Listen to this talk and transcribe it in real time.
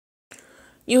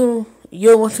Yo,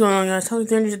 what's going on, guys? Tony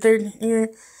 303rd here,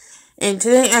 and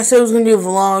today I said I was going to do a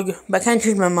vlog, but I kind of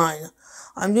changed my mind.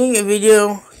 I'm doing a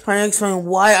video trying to explain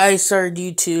why I started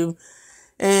YouTube,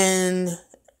 and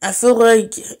I feel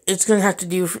like it's going to have to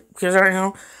do, because right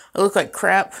now I look like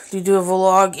crap to do a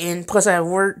vlog, and plus I have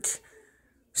work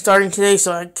starting today,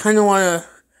 so I kind of want to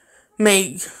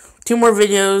make 2 more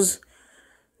videos.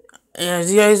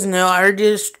 As you guys know, I already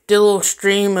did a little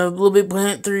stream of Little Big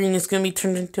Planet 3, and it's going to be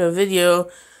turned into a video.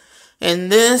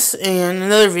 And this, and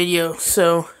another video.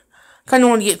 So, kind of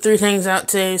want to get 3 things out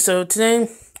today. So, today,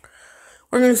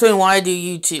 we're going to explain why I do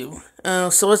YouTube.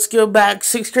 So, let's go back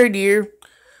 6th grade year.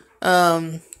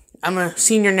 I'm a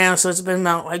senior now, so it's been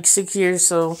about, like, 6 years.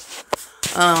 So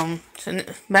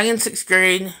back in 6th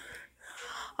grade,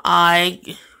 I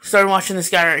started watching this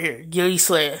guy right here, Yogi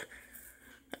Slaya.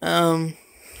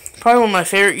 Probably one of my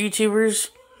favorite YouTubers.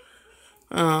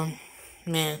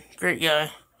 Man, great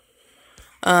guy.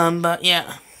 But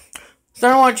yeah,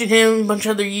 started watching him, a bunch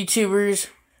of other YouTubers,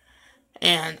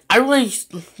 and I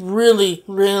really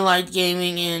liked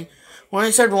gaming, and when I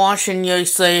started watching Yogi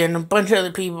Slaya and a bunch of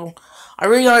other people, I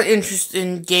really got interested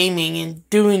in gaming and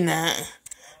doing that,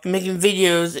 and making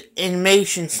videos,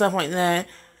 animation, stuff like that,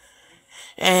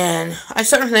 and I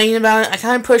started thinking about it. I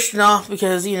kind of pushed it off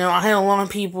because, I had a lot of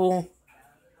people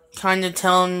kind of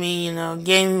telling me,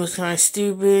 gaming was kind of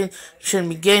stupid, shouldn't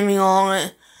be gaming all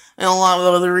it, and a lot of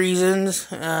other reasons.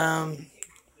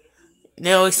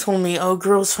 They always told me, oh,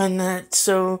 girls find that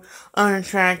so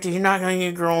unattractive, you're not going to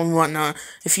get a girl and whatnot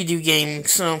if you do gaming.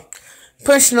 So,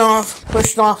 pushed it off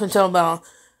until about,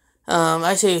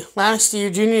 I say, last year,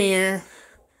 junior year,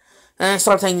 and I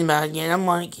started thinking about it again. I'm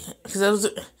like, because I was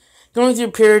going through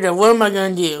a period of, what am I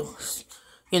going to do?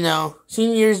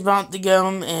 Senior year's about to go,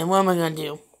 and what am I going to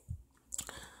do?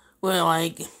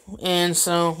 And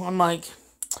so, I'm like,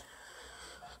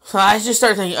 so I just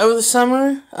started thinking, over the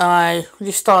summer, I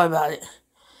just thought about it.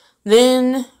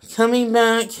 Then, coming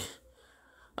back,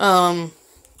 I'd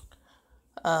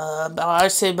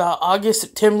say about August,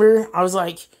 September, I was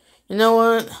like, you know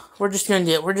what, we're just going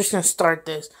to do it. We're just going to start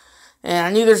this. And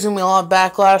I knew there's going to be a lot of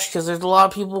backlash, because there's a lot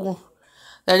of people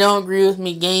that don't agree with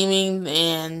me gaming,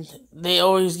 and they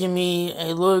always give me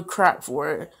a load of crap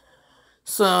for it.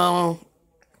 So,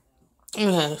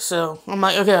 okay, so, I'm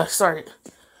like, okay, let's start it.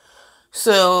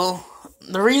 So,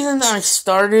 the reason that I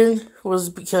started was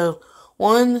because,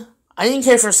 one, I didn't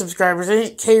care for subscribers. I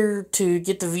didn't care to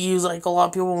get the views like a lot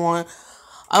of people want.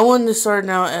 I wanted to start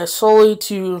now as solely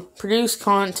to produce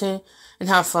content and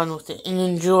have fun with it and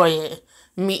enjoy it,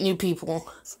 meet new people.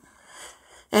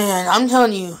 And I'm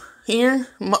telling you, here,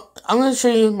 I'm going to show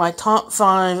you my top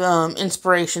 5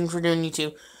 inspiration for doing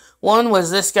YouTube. One was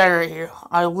this guy right here.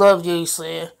 I love Yogi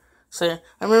Slaya. So,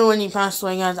 I remember when he passed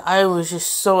away, guys, I was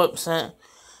just so upset.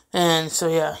 And so,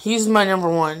 yeah, he's my number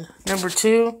 1. Number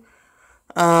 2,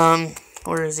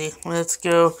 where is he? Let's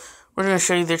go. We're going to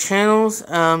show you their channels.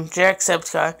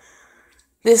 Jacksepticeye.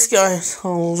 This guy is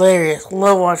hilarious.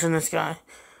 Love watching this guy.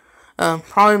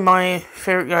 Probably my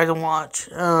favorite guy to watch,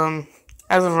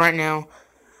 as of right now.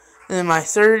 And then my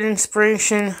 3rd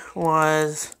inspiration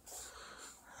was,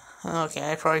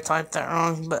 okay, I probably typed that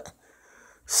wrong, but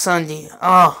Sunday.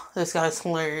 Oh, this guy's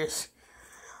hilarious.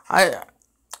 I've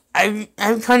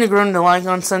kind of grown to like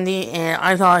on Sunday, and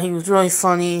I thought he was really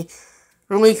funny,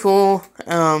 really cool.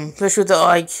 Especially with the,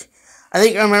 I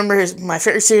think I remember my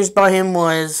favorite series by him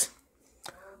was,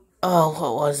 what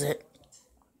was it?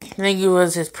 I think it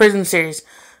was his prison series,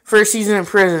 first season of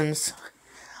Prisons.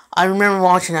 I remember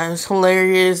watching that. It was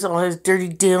hilarious. All his dirty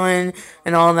dealing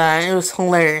and all that. It was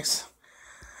hilarious.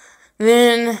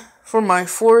 Then, for my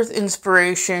 4th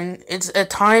inspiration, it's a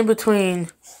tie between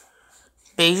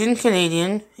Bajan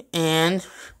Canadian and,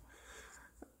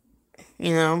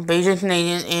 Bajan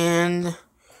Canadian and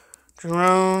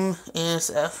Jerome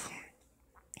ASF.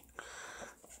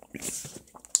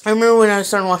 I remember when I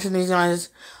started watching these guys,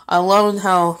 I loved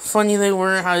how funny they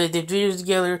were, how they did videos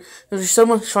together. It was just so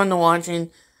much fun to watch,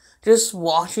 and just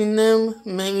watching them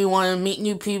made me want to meet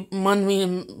new people, wanted me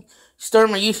to start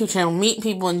my YouTube channel, meet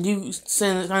people, and do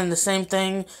kind of the same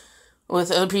thing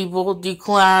with other people, do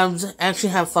collabs, actually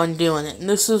have fun doing it.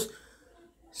 And so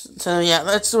yeah,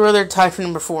 that's the other tie for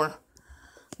number 4.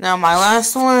 Now, my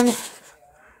last one, this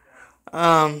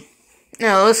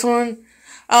one,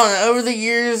 I don't know, over the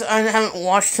years, I haven't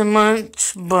watched him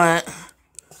much, but,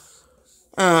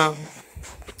 it'd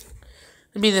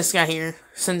be this guy here,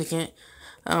 Syndicate.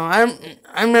 I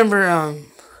remember, I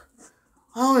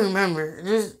don't remember,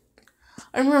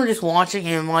 I remember just watching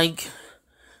him, I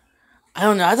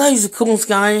don't know, I thought he was the coolest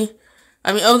guy.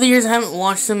 I mean, over the years, I haven't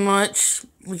watched him much,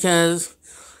 because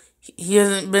he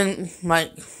hasn't been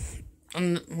my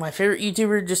favorite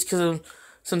YouTuber just because of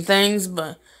some things,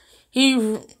 but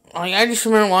I just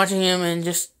remember watching him and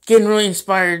just getting really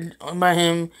inspired by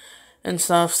him and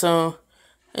stuff. So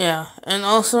yeah, and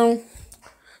also,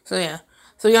 so yeah,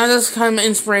 that's kind of an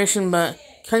inspiration, but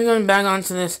kind of going back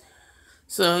onto this.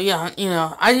 So yeah,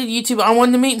 I did YouTube. I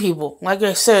wanted to meet people, like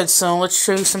I said. So let's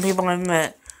show you some people I've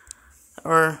met,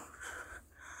 or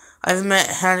I've met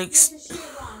Haddock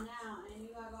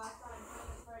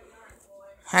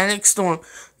Storm.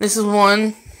 This is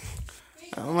one.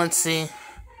 Let's see.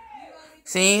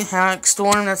 See, Haddock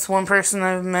Storm. That's one person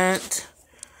I've met.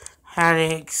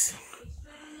 Haddock's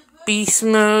Beast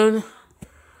Mode.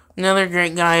 Another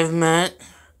great guy I've met.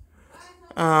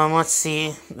 Let's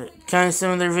see. Kind of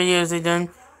some of their videos they've done.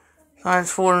 COD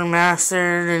 4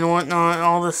 Remastered and whatnot.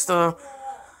 All this stuff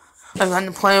I've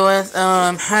gotten to play with.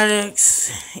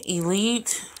 Haddock's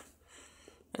Elite.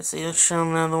 Let's see. Let's show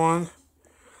them another one.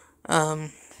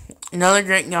 Another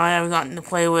great guy I've gotten to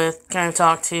play with, kind of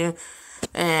talk to,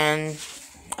 and,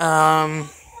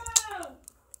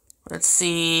 let's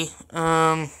see,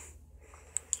 let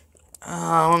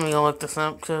me go look this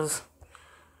up,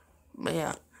 but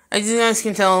yeah, as you guys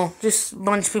can tell, just a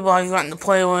bunch of people I've gotten to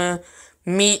play with,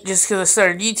 meet just because I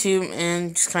started YouTube,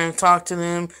 and just kind of talk to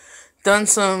them, done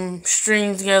some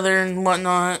streams together and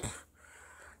whatnot,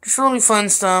 just really fun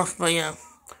stuff, but yeah.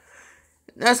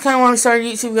 That's kind of why I started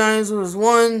YouTube, guys. Was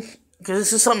one, because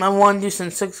this is something I wanted to do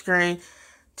since 6th grade.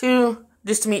 2,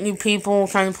 just to meet new people,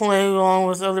 kind of play along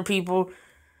with other people.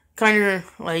 Kind of,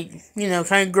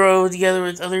 kind of grow together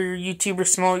with other YouTubers,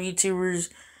 small YouTubers.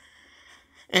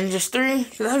 And just 3,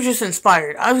 because I was just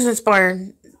inspired. I was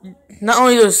inspired, not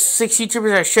only those 6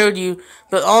 YouTubers I showed you,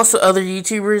 but also other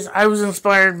YouTubers. I was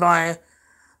inspired by,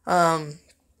 what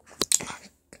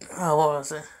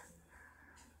was it?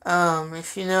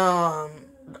 If you know,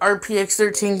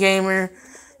 RPX13 Gamer,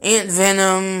 Ant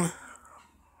Venom,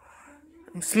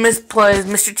 Smith Plays,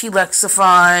 Mr. T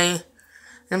Lexify,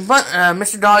 and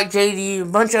Mr. Dog JD, a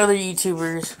bunch of other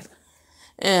YouTubers,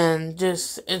 and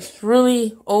just, it's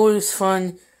really always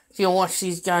fun to watch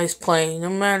these guys play, no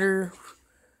matter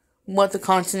what the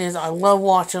content is. I love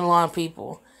watching a lot of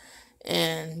people,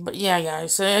 but yeah,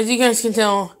 guys, so as you guys can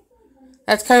tell,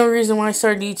 that's kind of the reason why I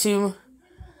started YouTube.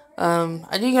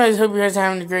 I do guys hope you guys are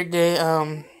having a great day.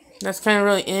 That's kind of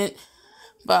really it.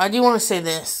 But I do want to say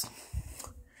this.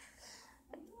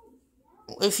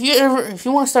 If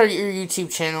you want to start your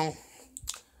YouTube channel,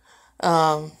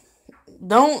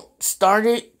 don't start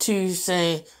it to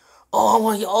say, oh, I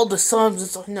want to get all the subs and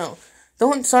stuff. No.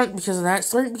 Don't start because of that.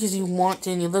 Start because you want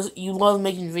to and you love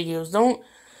making videos. Don't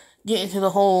get into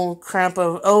the whole crap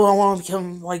of, oh, I want to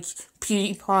become like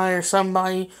PewDiePie or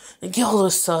somebody and get all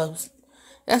those subs.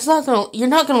 You're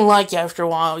not gonna like it after a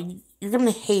while. You're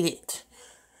gonna hate it.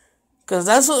 Because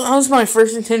that was my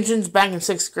first intentions back in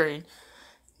 6th grade.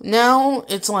 Now,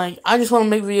 it's like, I just want to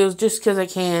make videos just because I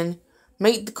can.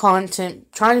 Make the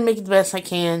content, try to make it the best I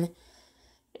can.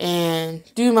 And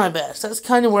do my best. That's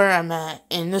kind of where I'm at.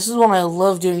 And this is why I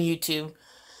love doing YouTube.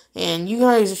 And you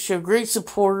guys show great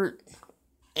support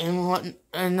and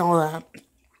all that.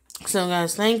 So,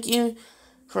 guys, thank you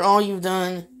for all you've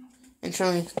done. And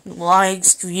showing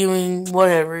likes, viewing,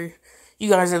 whatever. You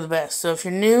guys are the best. So if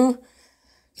you're new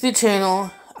to the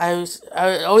channel, I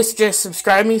always suggest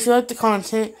subscribing if you like the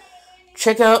content.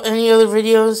 Check out any other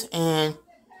videos and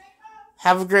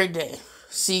have a great day.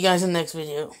 See you guys in the next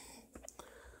video.